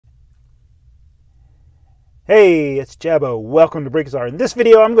Hey, it's Jabbo. Welcome to BrickTsar. In this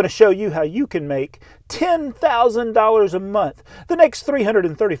video, I'm going to show you how you can make $10,000 a month. The next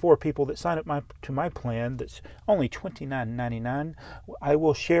 334 people that sign up to my plan that's only $29.99, I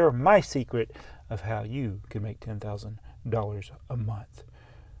will share my secret of how you can make $10,000 a month.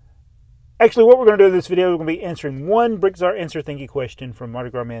 Actually, what we're going to do in this video, we're going to be answering one BrickTsar Answer Thingy question from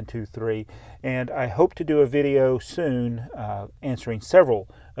Mardi Gras Man 23, and I hope to do a video soon answering several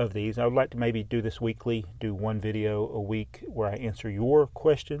of these. I would like to maybe do this weekly, do one video a week where I answer your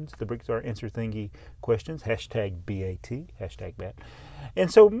questions, the BrickTsar Answer Thingy questions, hashtag BAT, hashtag BAT.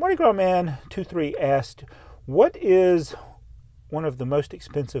 And so Mardi Gras Man 23 asked, what is one of the most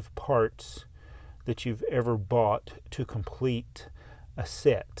expensive parts that you've ever bought to complete a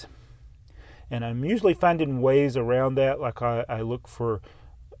set? And I'm usually finding ways around that, like I look for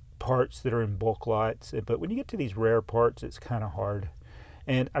parts that are in bulk lots. But when you get to these rare parts, it's kind of hard.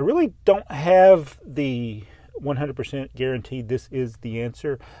 And I really don't have the 100% guaranteed this is the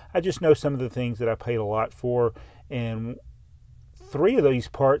answer. I just know some of the things that I paid a lot for. And 3 of these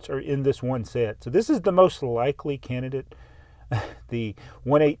parts are in this one set. So this is the most likely candidate, the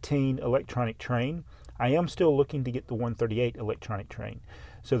 118 electronic train. I am still looking to get the 138 electronic train.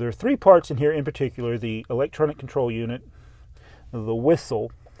 So there are 3 parts in here in particular: the electronic control unit, the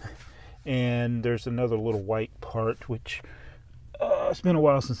whistle, and there's another little white part, which it's been a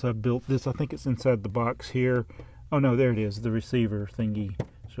while since I've built this. I think it's inside the box here. Oh no, there it is, the receiver thingy.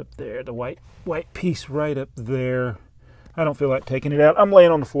 It's up there, the white piece right up there. I don't feel like taking it out. I'm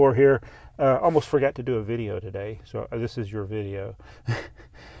laying on the floor here. Almost forgot to do a video today, so this is your video.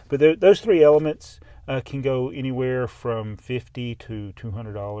 But those 3 elements can go anywhere from $50 to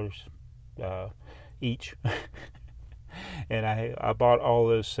 $200 each. And I bought all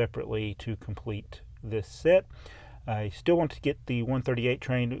those separately to complete this set. I still want to get the 138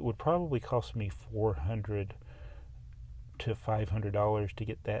 train. It would probably cost me $400 to $500 to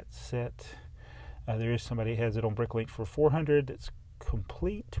get that set. There is somebody who has it on Bricklink for $400. That's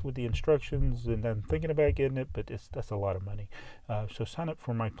complete with the instructions, and I'm thinking about getting it, but that's a lot of money. So sign up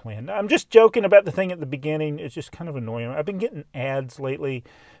for my plan. I'm just joking about the thing at the beginning. It's just kind of annoying. I've been getting ads lately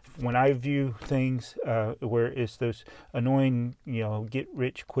when I view things where it's those annoying, get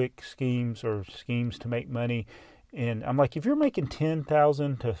rich quick schemes or schemes to make money. And I'm like, if you're making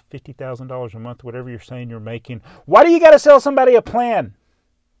 $10,000 to $50,000 a month, whatever you're saying you're making, why do you got to sell somebody a plan?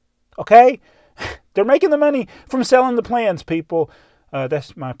 Okay? They're making the money from selling the plans, people.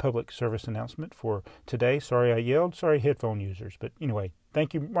 That's my public service announcement for today. Sorry I yelled. Sorry, headphone users. But anyway,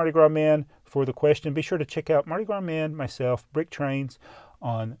 thank you, Mardi Gras Man, for the question. Be sure to check out Mardi Gras Man, myself, Brick Trains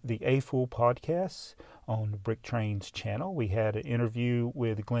on the A Fool podcasts on Brick Trains channel. We had an interview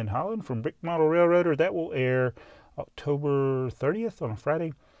with Glenn Holland from Brick Model Railroader. That will air October 30th on a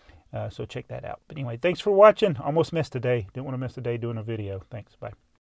Friday. So check that out. But anyway, thanks for watching. Almost missed a day. Didn't want to miss a day doing a video. Thanks. Bye.